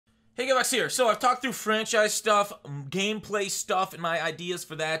Hey, Galax here. So I've talked through franchise stuff, gameplay stuff, and my ideas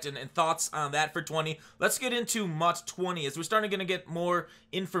for that, and thoughts on that for 20. Let's get into MUT 20, as we're starting to get more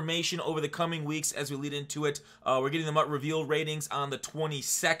information over the coming weeks as we lead into it. We're getting the MUT reveal ratings on the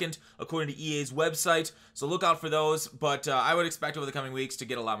 22nd, according to EA's website, so look out for those, but I would expect over the coming weeks to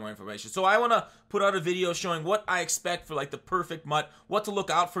get a lot more information. So I want to put out a video showing what I expect for like the perfect MUT, what to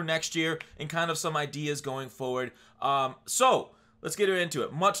look out for next year, and kind of some ideas going forward. So let's get into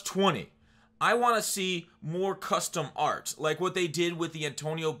it. MUT 20. I want to see more custom art, like what they did with the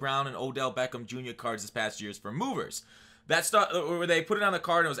Antonio Brown and Odell Beckham Jr. cards this past years for movers. That stuff where they put it on the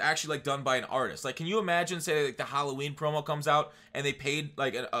card and it was actually like done by an artist. Like, can you imagine, say, like the Halloween promo comes out and they paid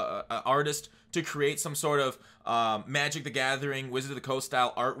like an artist to create some sort of Magic the Gathering, Wizard of the Coast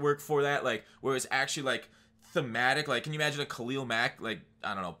style artwork for that, like where it's actually like thematic? Like, can you imagine a Khalil Mack, like,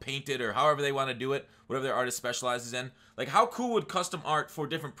 I don't know, painted or however they want to do it, whatever their artist specializes in? Like, how cool would custom art for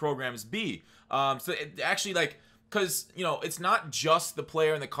different programs be? So it actually, like, because, you know, it's not just the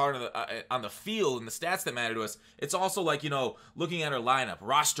player and the card on the field and the stats that matter to us. It's also like, you know, looking at our lineup,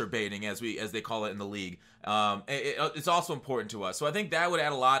 roster baiting as they call it in the league. It's also important to us. So I think that would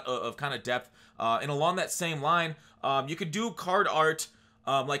add a lot of kind of depth. And along that same line, you could do card art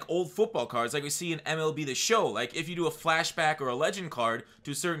like old football cards, like we see in MLB The Show. Like, if you do a flashback or a legend card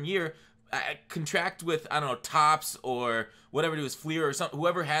to a certain year, contract with, I don't know, Topps or whatever it is, Fleer or something,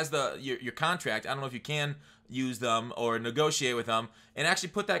 whoever has your contract. I don't know if you can use them or negotiate with them and actually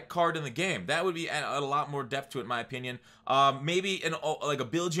put that card in the game. That would be a lot more depth to it, in my opinion. Maybe like a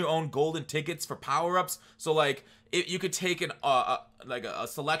build your own golden tickets for power-ups. So like, you could take like a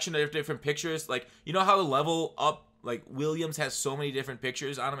selection of different pictures. Like, you know how the level up, like Williams has so many different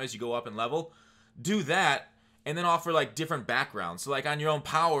pictures on them as you go up in level? Do that, and then offer like different backgrounds. So like on your own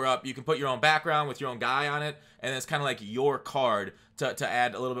power up, you can put your own background with your own guy on it, and it's kind of like your card to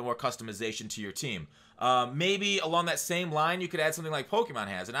add a little bit more customization to your team. Maybe along that same line, you could add something like Pokemon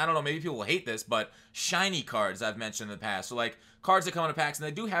has, and I don't know, maybe people will hate this, but shiny cards I've mentioned in the past. So like cards that come in packs, and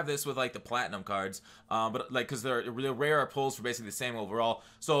they do have this with like the platinum cards, but like, because they're rarer pulls for basically the same overall.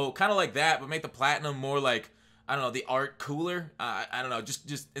 So kind of like that, but make the platinum more like, I don't know, the art cooler. I don't know,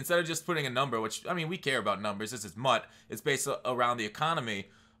 just instead of just putting a number, which, I mean, we care about numbers. This is MUT. It's based around the economy,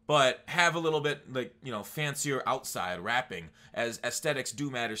 but have a little bit, like, you know, fancier outside wrapping, as aesthetics do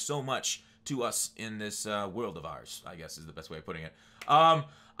matter so much to us in this world of ours, I guess is the best way of putting it.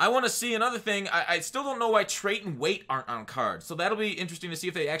 I want to see another thing. I still don't know why trait and weight aren't on cards, so that'll be interesting to see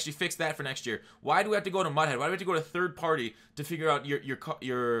if they actually fix that for next year. Why do we have to go to Muthead? Why do we have to go to third party to figure out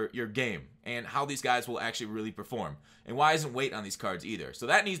your game and how these guys will actually really perform? And why isn't weight on these cards either? So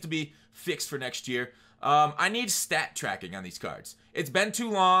that needs to be fixed for next year. I need stat tracking on these cards. It's been too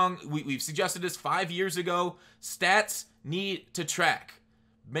long. We've suggested this 5 years ago. Stats need to track.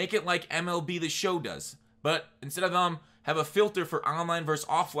 Make it like MLB The Show does, but instead of have a filter for online versus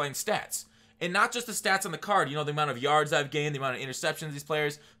offline stats. And not just the stats on the card, you know, the amount of yards I've gained, the amount of interceptions these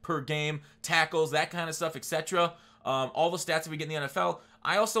players per game, tackles, that kind of stuff, etc. All the stats that we get in the NFL.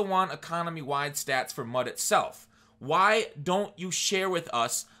 I also want economy-wide stats for MUT itself. Why don't you share with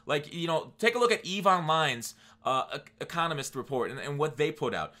us, like, you know, take a look at EVE Online's economist report and what they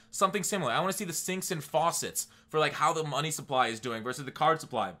put out. Something similar. I want to see the sinks and faucets for like how the money supply is doing versus the card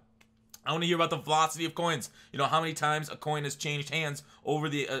supply. I want to hear about the velocity of coins. You know, how many times a coin has changed hands over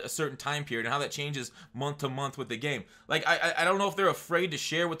a certain time period, and how that changes month to month with the game. Like, I don't know if they're afraid to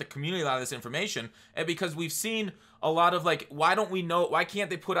share with the community a lot of this information, and because we've seen a lot of, like, why can't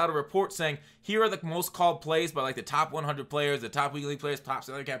they put out a report saying, here are the most called plays by like the top 100 players, the top weekly players, top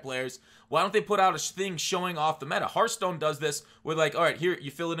salary cap players? Why don't they put out a thing showing off the meta? Hearthstone does this with like, all right, here, you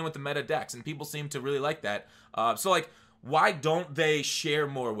fill it in with the meta decks, and people seem to really like that. So like, why don't they share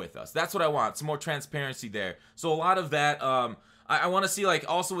more with us? That's what I want, some more transparency there. So a lot of that, I want to see, like,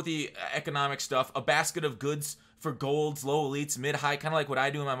 also with the economic stuff, a basket of goods for golds, low elites, mid-high, kind of like what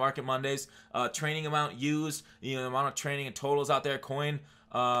I do in my Market Mondays. Training amount used, you know, the amount of training and totals out there,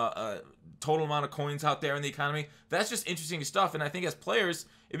 total amount of coins out there in the economy. That's just interesting stuff, and I think as players,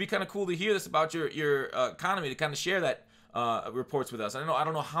 it'd be kind of cool to hear this about your economy, to kind of share that reports with us. I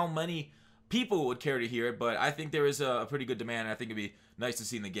don't know how many people would care to hear it, but I think there is a pretty good demand, and I think it'd be nice to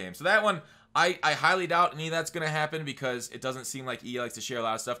see in the game. So that one, I highly doubt any of that's going to happen, because it doesn't seem like EA likes to share a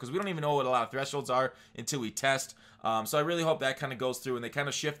lot of stuff, because we don't even know what a lot of thresholds are until we test. So I really hope that kind of goes through, and they kind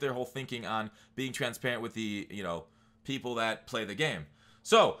of shift their whole thinking on being transparent with the, you know, people that play the game.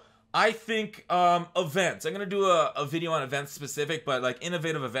 So I think events. I'm going to do a video on events specific, but like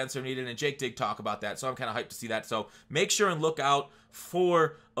innovative events are needed, and Jake did talk about that, so I'm kind of hyped to see that. So make sure and look out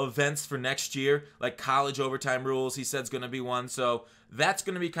for events for next year, like college overtime rules, he said is going to be one. So That's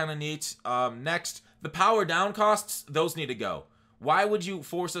going to be kind of neat. Next, the power down costs, those need to go. Why would you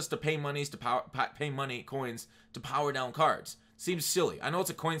force us to pay coins to power down cards? Seems silly. I know it's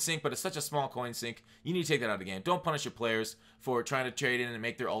a coin sink, but it's such a small coin sink. You need to take that out of the game. Don't punish your players for trying to trade in and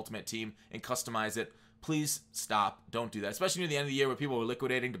make their ultimate team and customize it. Please stop. Don't do that. Especially near the end of the year where people were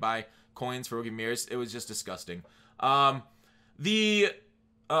liquidating to buy coins for rookie mirrors. It was just disgusting. The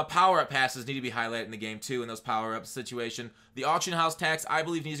power-up passes need to be highlighted in the game too in those power-up situation. The auction house tax, I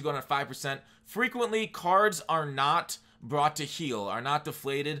believe, needs to go down to 5%. Frequently, cards are not brought to heel, are not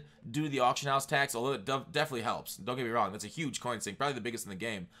deflated due to the auction house tax, although it definitely helps. Don't get me wrong, that's a huge coin sink, probably the biggest in the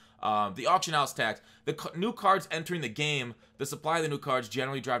game. The auction house tax, the new cards entering the game, the supply of the new cards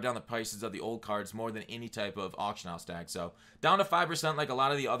generally drive down the prices of the old cards more than any type of auction house tax. So down to 5% like a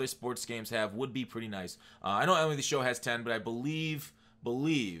lot of the other sports games have would be pretty nice. I know Emily the Show has 10, but I believe,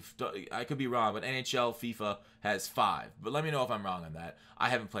 I could be wrong, but NHL, FIFA has 5. But let me know if I'm wrong on that. I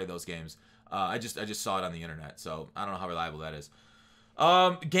haven't played those games. I just saw it on the internet, so I don't know how reliable that is.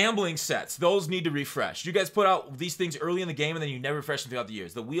 Gambling sets, those need to refresh. You guys put out these things early in the game and then you never refresh them throughout the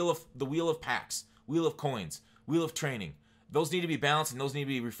years. The wheel of packs, wheel of coins, wheel of training. Those need to be balanced and those need to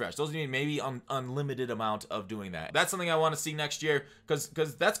be refreshed. Those need maybe unlimited amount of doing that. That's something I want to see next year because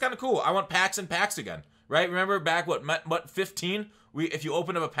that's kind of cool. I want packs and packs again, right? Remember back what 15? If you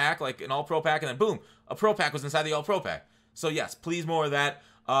open up a pack like an All-Pro pack and then boom, a Pro pack was inside the All-Pro pack. So yes, please more of that.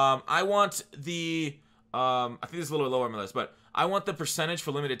 I want the I think this is a little lower on my list, but I want the percentage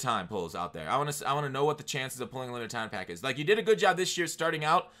for limited time pulls out there. I want to know what the chances of pulling a limited time pack is. Like, you did a good job this year starting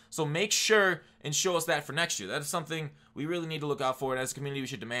out, so make sure and show us that for next year. That is something we really need to look out for, and as a community we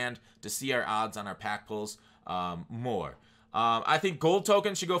should demand to see our odds on our pack pulls more. I think gold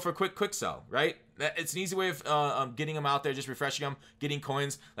tokens should go for a quick sell, right? It's an easy way of getting them out there, just refreshing them, getting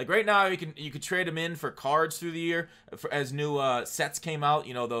coins. Like right now, you could trade them in for cards through the year as new sets came out.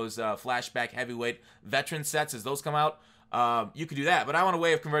 You know, those flashback heavyweight veteran sets as those come out. You could do that, but I want a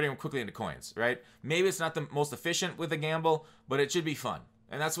way of converting them quickly into coins, right? Maybe it's not the most efficient with a gamble, but it should be fun,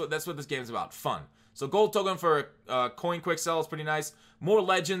 and that's what this game is about, fun. So gold token for coin quick sell is pretty nice. More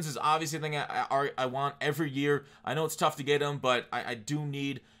legends is obviously a thing I want every year. I know it's tough to get them, but I do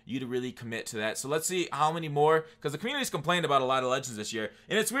need you to really commit to that. So let's see how many more, because the community's complained about a lot of legends this year.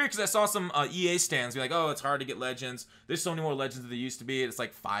 And it's weird because I saw some EA stands be like, oh, it's hard to get legends. There's so many more legends than there used to be. It's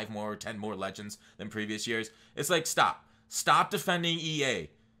like 5 more or 10 more legends than previous years. It's like, stop. Stop defending EA.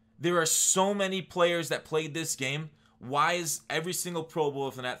 There are so many players that played this game. Why is every single Pro Bowl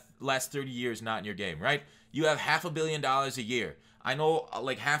from that last 30 years not in your game, right? You have $500 million a year. I know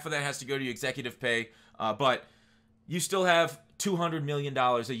like half of that has to go to your executive pay, but you still have $200 million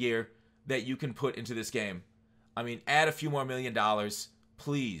a year that you can put into this game. I mean, add a few more $1 million,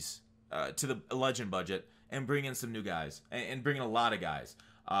 please, to the legend budget and bring in some new guys and bring in a lot of guys.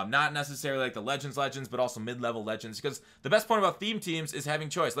 Not necessarily like the legends, but also mid-level legends. Because the best part about theme teams is having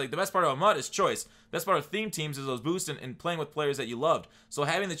choice. Like, the best part about MUT is choice. The best part of theme teams is those boosts and playing with players that you loved. So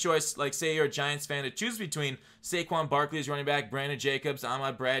having the choice, like, say you're a Giants fan, to choose between Saquon Barkley as running back, Brandon Jacobs,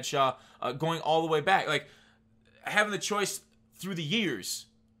 Ahmad Bradshaw, going all the way back. Like, having the choice through the years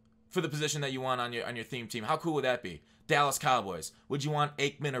for the position that you want on your theme team. How cool would that be? Dallas Cowboys. Would you want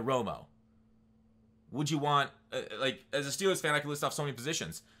Aikman or Romo? Would you want, like, as a Steelers fan, I could list off so many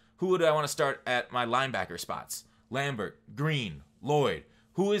positions. Who would I want to start at my linebacker spots? Lambert, Green, Lloyd.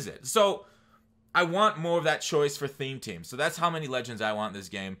 Who is it? So I want more of that choice for theme teams. So that's how many legends I want in this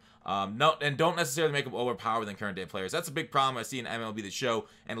game. No, and don't necessarily make them overpowered than current day players. That's a big problem I see in MLB The Show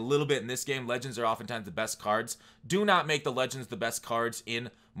and a little bit in this game. Legends are oftentimes the best cards. Do not make the legends the best cards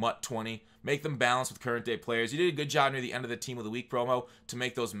in MUT 20. Make them balanced with current day players. You did a good job near the end of the Team of the Week promo to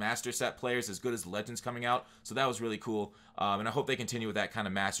make those master set players as good as the legends coming out. So that was really cool. And I hope they continue with that kind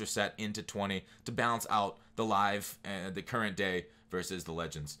of master set into 20 to balance out the live and the current day versus the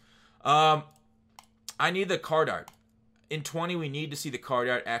legends. I need the card art. In 20, we need to see the card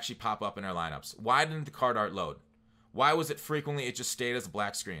art actually pop up in our lineups. Why didn't the card art load? Why was it frequently it just stayed as a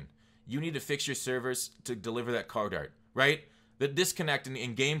black screen? You need to fix your servers to deliver that card art, right? The disconnect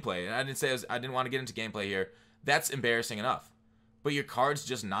in gameplay, and I didn't want to get into gameplay here, that's embarrassing enough. But your card's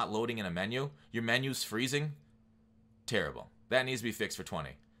just not loading in a menu. Your menu's freezing. Terrible. That needs to be fixed for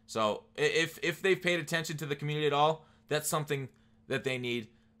 20. So if they've paid attention to the community at all, that's something that they need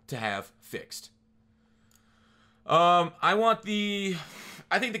to have fixed. I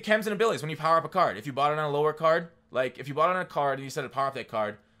think the chems and abilities when you power up a card. If you bought it on a lower card, like if you bought it on a card and you said to power up that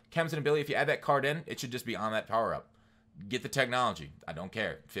card, chems and ability, if you add that card in, it should just be on that power up. Get the technology. I don't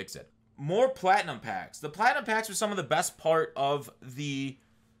care. Fix it. More platinum packs. The platinum packs were some of the best part of the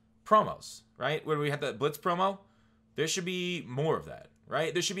promos, right? Where we had the Blitz promo. there should be more of that,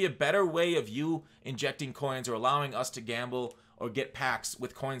 right? There should be a better way of you injecting coins or allowing us to gamble or get packs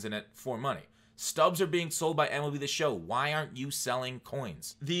with coins in it for money. Stubs are being sold by MLB The Show. Why aren't you selling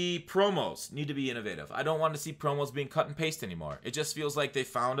coins? The promos need to be innovative. I don't want to see promos being cut and paste anymore. It just feels like they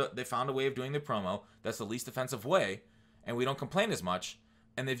found a way of doing the promo that's the least offensive way, and we don't complain as much,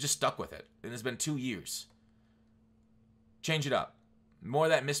 and they've just stuck with it. And it's been 2 years. Change it up. More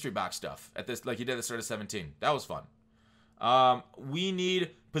of that mystery box stuff at this, like you did at the start of 17. That was fun. We need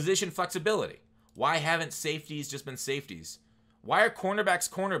position flexibility. Why haven't safeties just been safeties? Why are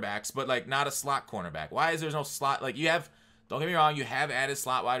cornerbacks, but like not a slot cornerback? Why is there no slot? Like you have, don't get me wrong, you have added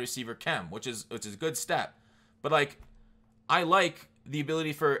slot wide receiver chem, which is a good step. But like, I like the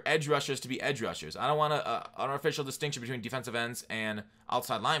ability for edge rushers to be edge rushers. I don't want an artificial distinction between defensive ends and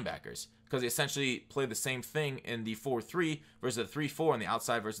outside linebackers because they essentially play the same thing in the 4-3 versus the 3-4 on the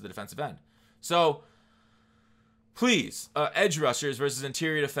outside versus the defensive end. So please, edge rushers versus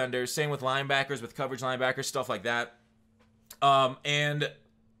interior defenders. Same with linebackers, with coverage linebackers, stuff like that. And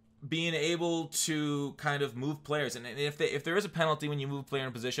being able to kind of move players. And if there is a penalty when you move a player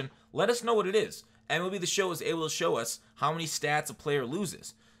in position, let us know what it is. MLB The Show is able to show us how many stats a player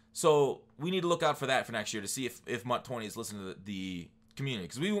loses. So we need to look out for that for next year to see if MUT20 is listening to the community.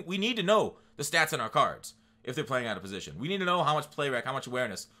 Because we need to know the stats on our cards if they're playing out of position. We need to know how much play rec, how much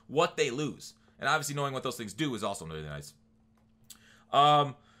awareness, what they lose. And obviously knowing what those things do is also really nice.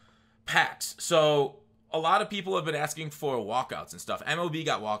 Packs. So a lot of people have been asking for walkouts and stuff. MLB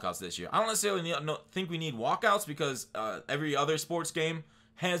got walkouts this year. I don't necessarily think we need walkouts because every other sports game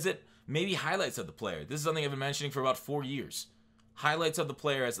has it. Maybe highlights of the player. This is something I've been mentioning for about 4 years. Highlights of the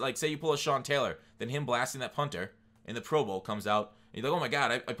player, as like say you pull a Sean Taylor, then him blasting that punter in the Pro Bowl comes out, and you're like, oh my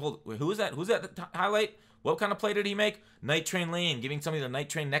God, I pulled. Who is that? Who's that highlight? What kind of play did he make? Night Train Lane, giving somebody the Night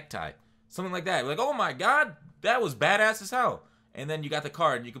Train necktie, something like that. You're like, oh my God, that was badass as hell. And then you got the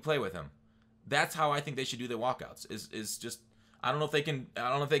card and you can play with him. That's how I think they should do their walkouts. Is just I don't know if they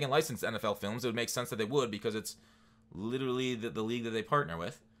can license NFL films. It would make sense that they would because it's literally the league that they partner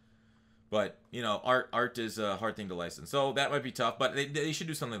with. But you know, art is a hard thing to license, so that might be tough. But they should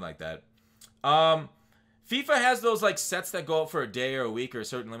do something like that. FIFA has those like sets that go up for a day or a week or a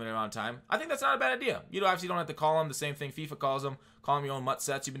certain limited amount of time. I think that's not a bad idea. You obviously don't have to call them the same thing FIFA calls them. Call them your own MUT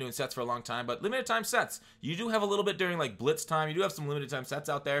sets. You've been doing sets for a long time, but limited time sets. You do have a little bit during like Blitz time. You do have some limited time sets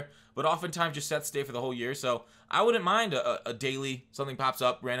out there, but oftentimes your sets stay for the whole year. So I wouldn't mind a daily, something pops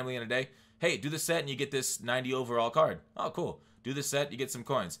up randomly in a day. Hey, do the set and you get this 90 overall card. Oh, cool. Do the set, you get some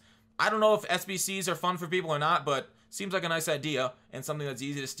coins. I don't know if SBCs are fun for people or not, but seems like a nice idea and something that's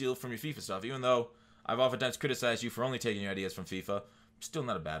easy to steal from your FIFA stuff, even though I've oftentimes criticized you for only taking your ideas from FIFA. Still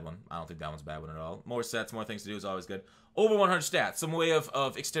not a bad one. I don't think that one's a bad one at all. More sets, more things to do is always good. Over 100 stats. Some way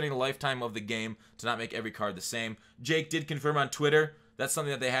of extending the lifetime of the game to not make every card the same. Jake did confirm on Twitter. That's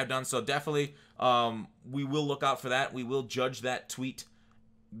something that they have done. So definitely we will look out for that. We will judge that tweet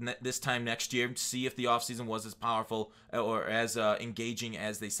this time next year to see if the offseason was as powerful or as engaging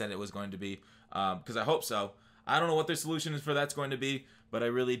as they said it was going to be. Because I hope so. I don't know what their solution is for that's going to be, but I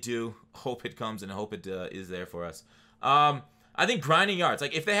really do hope it comes and hope it is there for us. I think grinding yards.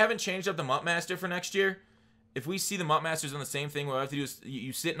 Like, if they haven't changed up the MUT Master for next year, if we see the MUT Masters on the same thing where all you have to do is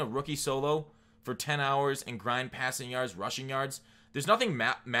you sit in a rookie solo for 10 hours and grind passing yards, rushing yards, there's nothing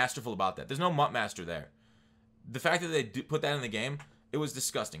masterful about that. There's no MUT Master there. The fact that they put that in the game, it was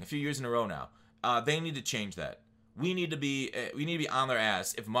disgusting. A few years in a row now. They need to change that. We need to be on their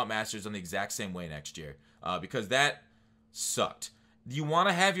ass if MUT Masters on the exact same way next year, because that sucked. You want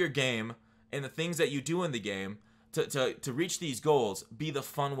to have your game and the things that you do in the game to reach these goals be the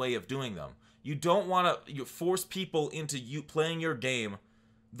fun way of doing them. You don't want to force people into you playing your game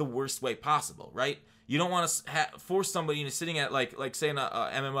the worst way possible, right? You don't want to force somebody into sitting at like say in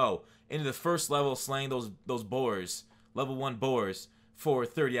a MMO into the first level slaying those boars, level 1 boars for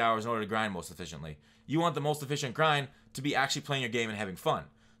 30 hours in order to grind most efficiently. You want the most efficient grind to be actually playing your game and having fun.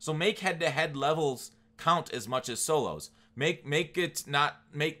 So make head-to-head levels count as much as solos. Make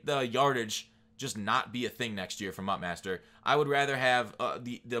the yardage just not be a thing next year for MUT Master. I would rather have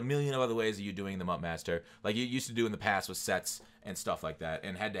the million of other ways of you doing the MUT Master, like you used to do in the past with sets and stuff like that,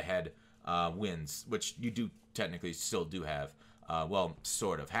 and head-to-head wins, which you do technically still do have. Well,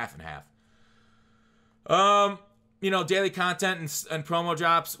 sort of, half and half. You know, daily content and promo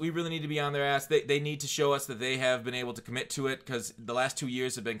drops, we really need to be on their ass. They need to show us that they have been able to commit to it, because the last 2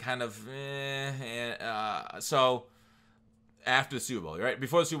 years have been kind of so after the Super Bowl, right?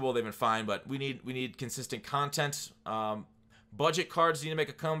 Before the Super Bowl, they've been fine, but we need consistent content. Budget cards need to make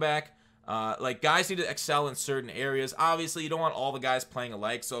a comeback. Like, guys need to excel in certain areas. Obviously, you don't want all the guys playing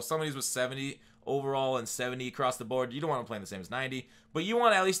alike. So if somebody's with 70 overall and 70 across the board. You don't want to play the same as 90, but you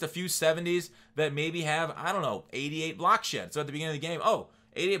want at least a few 70s that maybe have, I don't know, 88 block shed. So at the beginning of the game, oh,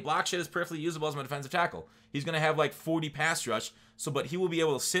 88 block shed is perfectly usable as my defensive tackle. He's going to have like 40 pass rush, but he will be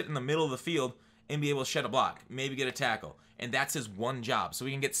able to sit in the middle of the field and be able to shed a block, maybe get a tackle. And that's his one job. So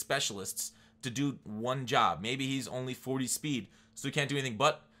we can get specialists to do one job. Maybe he's only 40 speed, so he can't do anything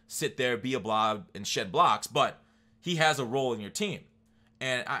but sit there, be a blob, and shed blocks, but he has a role in your team.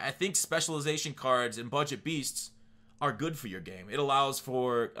 And I think specialization cards and budget beasts are good for your game. It allows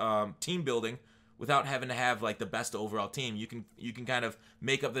for team building without having to have like the best overall team. You can kind of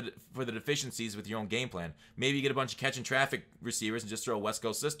make up for the deficiencies with your own game plan. Maybe you get a bunch of catch and traffic receivers and just throw a West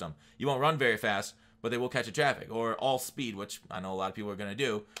Coast system. You won't run very fast, but they will catch a traffic, or all speed, which I know a lot of people are going to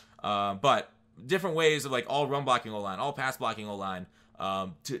do. But different ways of like all run blocking O-line, all pass blocking O-line,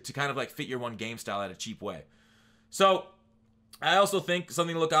 to kind of like fit your one game style at a cheap way. So I also think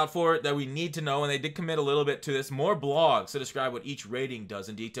something to look out for that we need to know, and they did commit a little bit to this, more blogs to describe what each rating does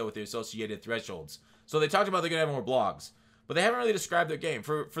in detail with the associated thresholds. So they talked about they're going to have more blogs, but they haven't really described their game.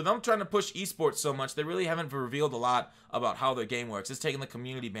 For them trying to push esports so much, they really haven't revealed a lot about how their game works. It's taking the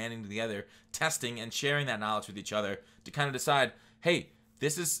community banding together, testing, and sharing that knowledge with each other to kind of decide, hey,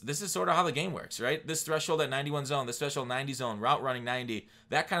 this is sort of how the game works, right? This threshold at 91 zone, this threshold 90 zone, route running 90,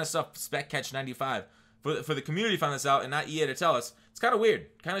 that kind of stuff, spec catch 95. For the community to find this out and not EA to tell us, it's kind of weird,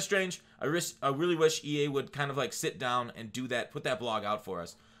 kind of strange. I really wish EA would kind of like sit down and do that, put that blog out for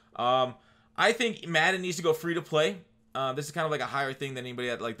us. I think Madden needs to go free to play. This is kind of like a higher thing than anybody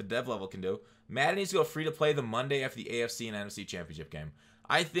at like the dev level can do. Madden needs to go free to play the Monday after the AFC and NFC championship game.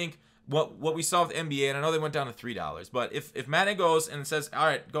 I think what we saw with NBA, and I know they went down to $3, but if Madden goes and says, all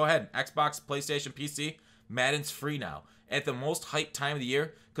right, go ahead, Xbox, PlayStation, PC, Madden's free now at the most hyped time of the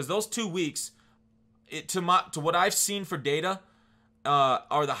year, because those 2 weeks, to what I've seen for data,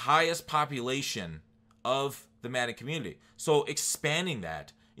 are the highest population of the Madden community. So expanding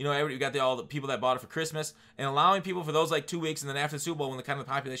that, you know, you got all the people that bought it for Christmas, and allowing people for those like 2 weeks, and then after the Super Bowl, when the kind of the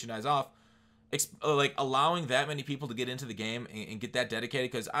population dies off, like allowing that many people to get into the game and get that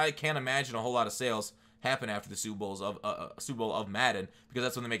dedicated, because I can't imagine a whole lot of sales happen after the Super Bowl of Madden, because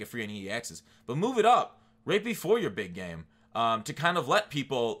that's when they make it free on EA Access. But move it up right before your big game. To kind of let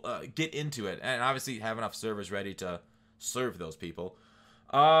people get into it, and obviously have enough servers ready to serve those people.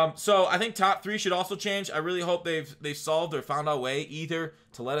 So I think top 3 should also change. I really hope they've solved or found a way either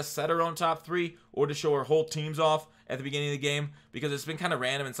to let us set our own top 3 or to show our whole teams off at the beginning of the game, because it's been kind of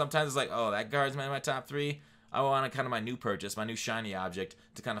random, and sometimes it's like, oh, that guard's my top 3. I want kind of my new purchase, my new shiny object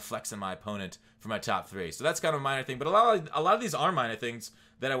to kind of flex in my opponent for my top 3. So that's kind of a minor thing, but a lot of these are minor things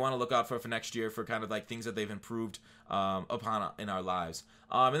that I want to look out for next year, for kind of like things that they've improved upon in our lives.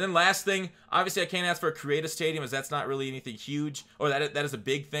 And then last thing, obviously I can't ask for a create a stadium, as that's not really anything huge, or that is a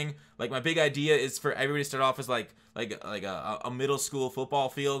big thing. Like my big idea is for everybody to start off as like a middle school football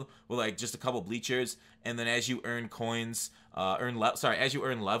field with like just a couple bleachers, and then as you earn coins, as you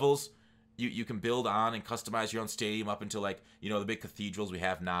earn levels, you can build on and customize your own stadium up until like, you know, the big cathedrals we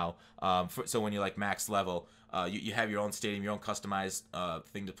have now. So when you're like max level, you have your own stadium, your own customized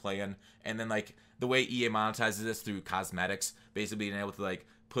thing to play in. And then like the way EA monetizes this through cosmetics, basically being able to like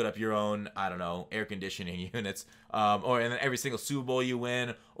put up your own, I don't know, air conditioning units, and then every single Super Bowl you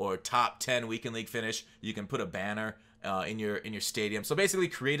win or top 10 weekend league finish, you can put a banner in your stadium. So basically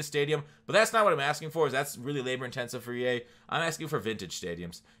create a stadium, but that's not what I'm asking for, is that's really labor intensive for EA. I'm asking for vintage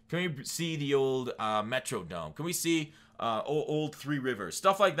stadiums. Can we see the old Metrodome? Can we see old Three Rivers?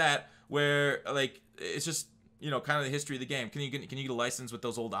 Stuff like that, where like it's just, you know, kind of the history of the game. Can you get a license with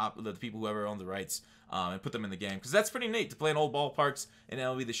those old the people who ever owned the rights, and put them in the game? Because that's pretty neat to play in old ballparks and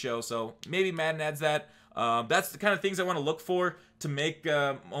MLB The Show. So maybe Madden adds that. That's the kind of things I want to look for to make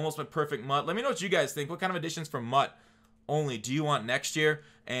almost my perfect MUT. Let me know what you guys think. What kind of additions for MUT only do you want next year?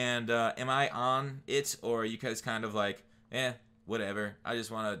 And am I on it, or are you guys kind of like, whatever, I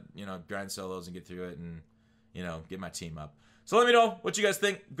just want to, you know, grind solos and get through it and, you know, get my team up. So let me know what you guys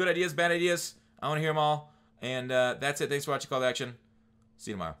think. Good ideas, bad ideas. I want to hear them all. And that's it. Thanks for watching Call to Action.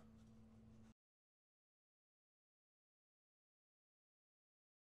 See you tomorrow.